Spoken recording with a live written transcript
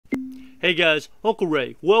Hey guys, Uncle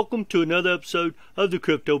Ray. Welcome to another episode of the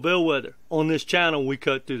Crypto Bellwether. On this channel, we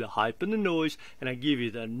cut through the hype and the noise, and I give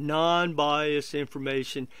you the non-biased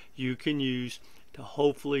information you can use to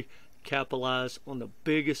hopefully capitalize on the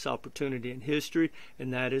biggest opportunity in history,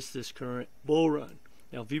 and that is this current bull run.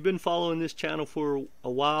 Now, if you've been following this channel for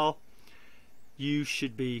a while, you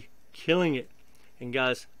should be killing it. And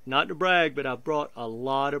guys, not to brag, but I've brought a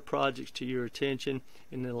lot of projects to your attention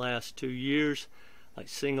in the last 2 years. Like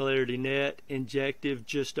Singularity Net, Injective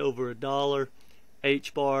just over $1,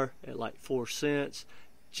 HBAR at like 4 cents,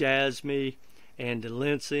 Jasmy and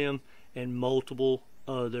Delencium, and multiple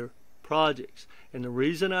other projects. And the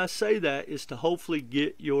reason I say that is to hopefully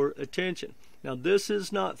get your attention. Now, this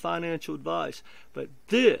is not financial advice, but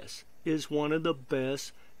this is one of the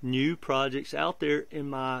best new projects out there in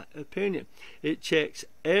my opinion. It checks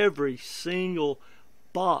every single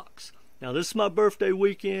box. Now, this is my birthday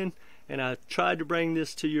weekend, and I tried to bring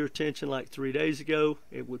this to your attention like 3 days ago.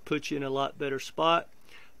 It would put you in a lot better spot,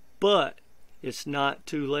 but it's not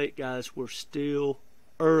too late, guys. We're still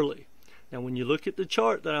early. Now, when you look at the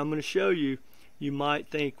chart that I'm going to show you, you might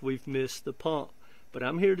think we've missed the pump, but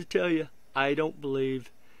I'm here to tell you, I don't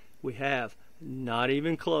believe we have. Not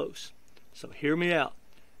even close. So hear me out.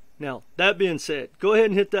 Now, that being said, go ahead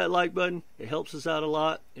and hit that like button. It helps us out a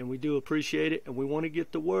lot, and we do appreciate it, and we want to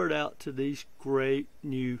get the word out to these great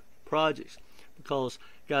new projects, because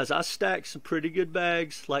guys, I stacked some pretty good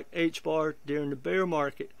bags like HBAR during the bear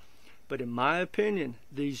market, but in my opinion,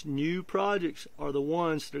 these new projects are the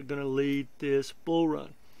ones that are going to lead this bull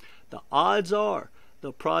run. The odds are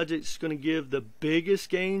the project that's going to give the biggest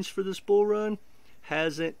gains for this bull run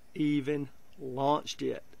hasn't even launched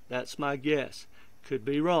yet. That's my guess. Could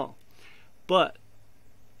be wrong. But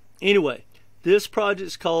anyway, this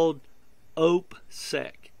project's called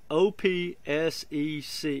OpSec.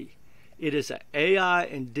 OpSec. It is an AI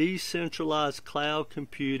and decentralized cloud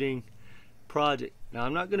computing project. Now,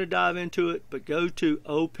 I'm not going to dive into it, but go to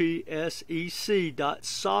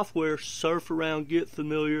opsec.software, surf around, get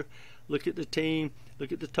familiar, look at the team,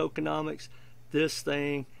 look at the tokenomics. This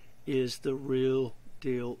thing is the real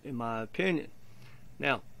deal, in my opinion.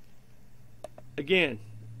 Now, again,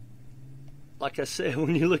 like I said,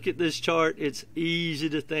 when you look at this chart, it's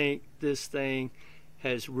easy to think this thing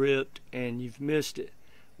has ripped and you've missed it.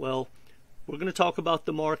 Well, we're going to talk about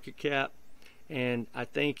the market cap, and I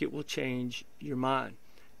think it will change your mind.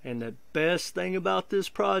 And the best thing about this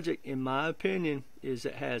project, in my opinion, is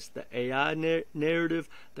it has the AI narrative,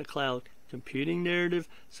 the cloud computing narrative.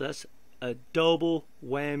 So that's a double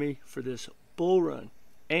whammy for this bull run.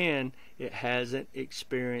 And it hasn't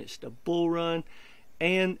experienced a bull run,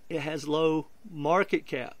 and it has low market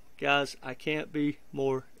cap. Guys, I can't be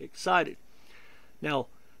more excited. Now,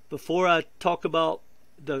 before I talk about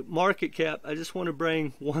the market cap, I just want to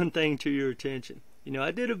bring one thing to your attention. You know,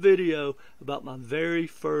 I did a video about my very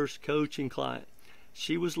first coaching client.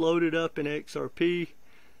 She was loaded up in XRP.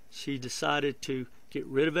 She decided to get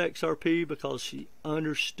rid of XRP because she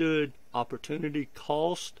understood opportunity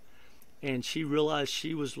cost, and she realized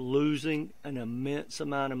she was losing an immense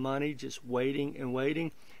amount of money just waiting and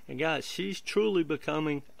waiting. And guys, she's truly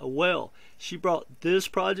becoming a whale. She brought this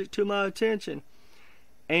project to my attention,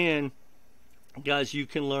 and guys, you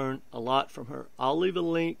can learn a lot from her. I'll leave a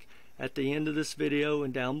link at the end of this video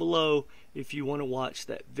and down below if you want to watch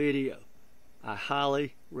that video. I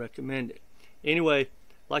highly recommend it. Anyway,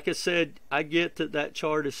 like I said, I get that that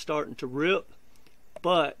chart is starting to rip,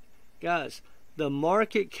 but guys, the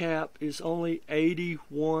market cap is only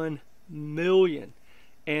 81 million,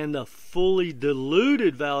 and the fully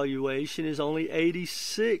diluted valuation is only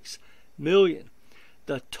 86 million.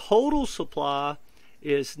 The total supply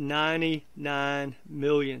is 99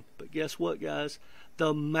 million. But guess what, guys?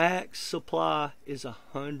 The max supply is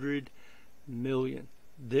 100 million.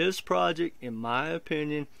 This project, in my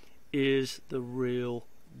opinion, is the real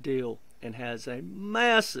deal and has a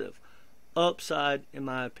massive upside, in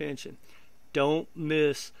my opinion. Don't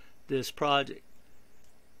miss this project.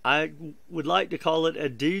 I would like to call it a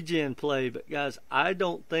degen play, but guys, I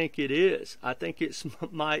don't think it is. I think it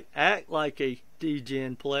might act like a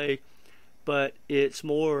degen play, but it's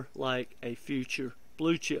more like a future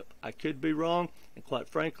blue chip. I could be wrong, and quite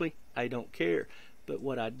frankly, I don't care. But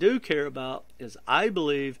what I do care about is I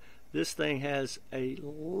believe this thing has a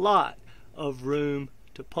lot of room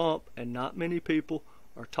to pump, and not many people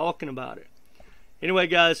are talking about it. Anyway,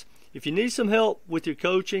 guys, if you need some help with your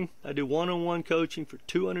coaching, I do one-on-one coaching for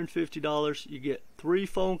 $250. You get 3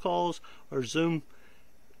 phone calls or Zoom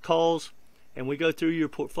calls, and we go through your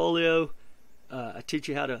portfolio. I teach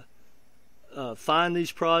you how to find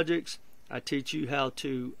these projects. I teach you how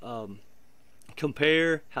to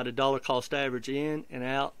compare how to dollar cost average in and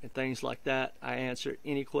out and things like that. I answer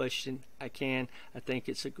any question I can. I think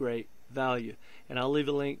it's a great value, and I'll leave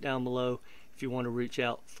a link down below if you want to reach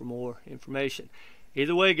out for more information.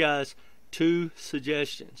 Either way, guys, 2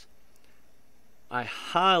 suggestions. I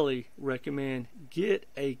highly recommend get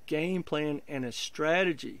a game plan and a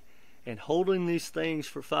strategy, and holding these things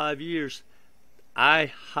for 5 years, I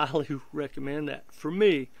highly recommend that. For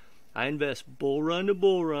me, I invest bull run to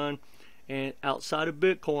bull run, and outside of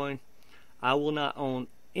Bitcoin, I will not own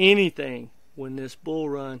anything when this bull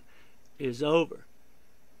run is over.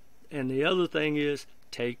 And the other thing is,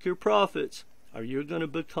 take your profits, or you're going to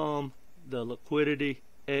become the liquidity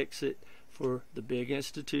exit for the big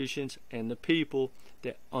institutions and the people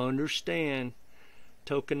that understand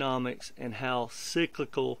tokenomics and how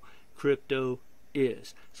cyclical crypto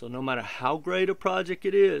is. So no matter how great a project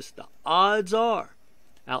it is, the odds are,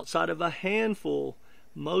 outside of a handful,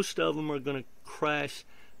 most of them are going to crash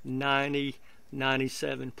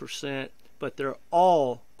 90-97%, but they're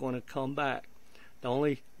all going to come back. The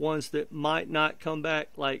only ones that might not come back,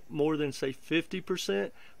 like more than say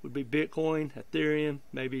 50%, would be Bitcoin, Ethereum,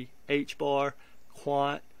 maybe HBAR,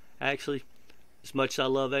 Quant. Actually, as much as I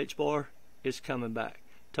love HBAR, it's coming back.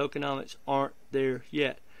 Tokenomics aren't there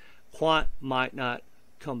yet. Quant might not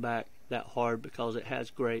come back that hard because it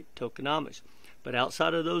has great tokenomics. But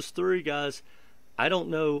outside of those 3 guys, I don't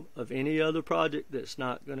know of any other project that's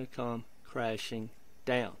not going to come crashing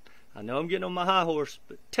down. I know I'm getting on my high horse,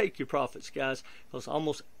 but take your profits, guys, because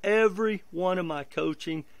almost every one of my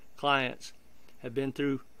coaching clients have been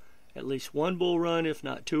through at least 1 bull run, if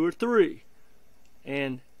not 2 or 3,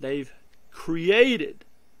 and they've created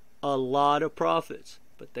a lot of profits,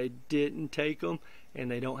 but they didn't take them, and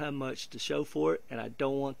they don't have much to show for it, and I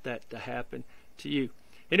don't want that to happen to you.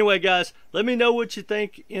 Anyway, guys, let me know what you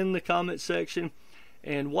think in the comment section,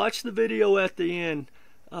 and watch the video at the end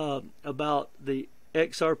about the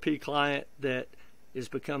XRP client that is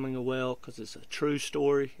becoming a whale, because it's a true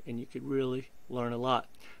story and you could really learn a lot.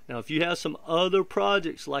 Now, if you have some other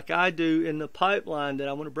projects like I do in the pipeline that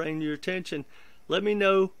I want to bring to your attention, let me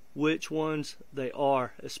know which ones they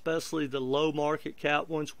are, especially the low market cap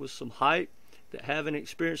ones with some hype that haven't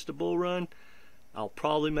experienced a bull run. I'll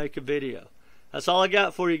probably make a video. That's all I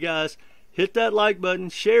got for you guys. Hit that like button,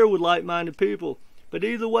 share with like-minded people, but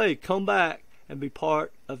either way, come back and be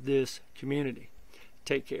part of this community.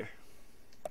 Take care.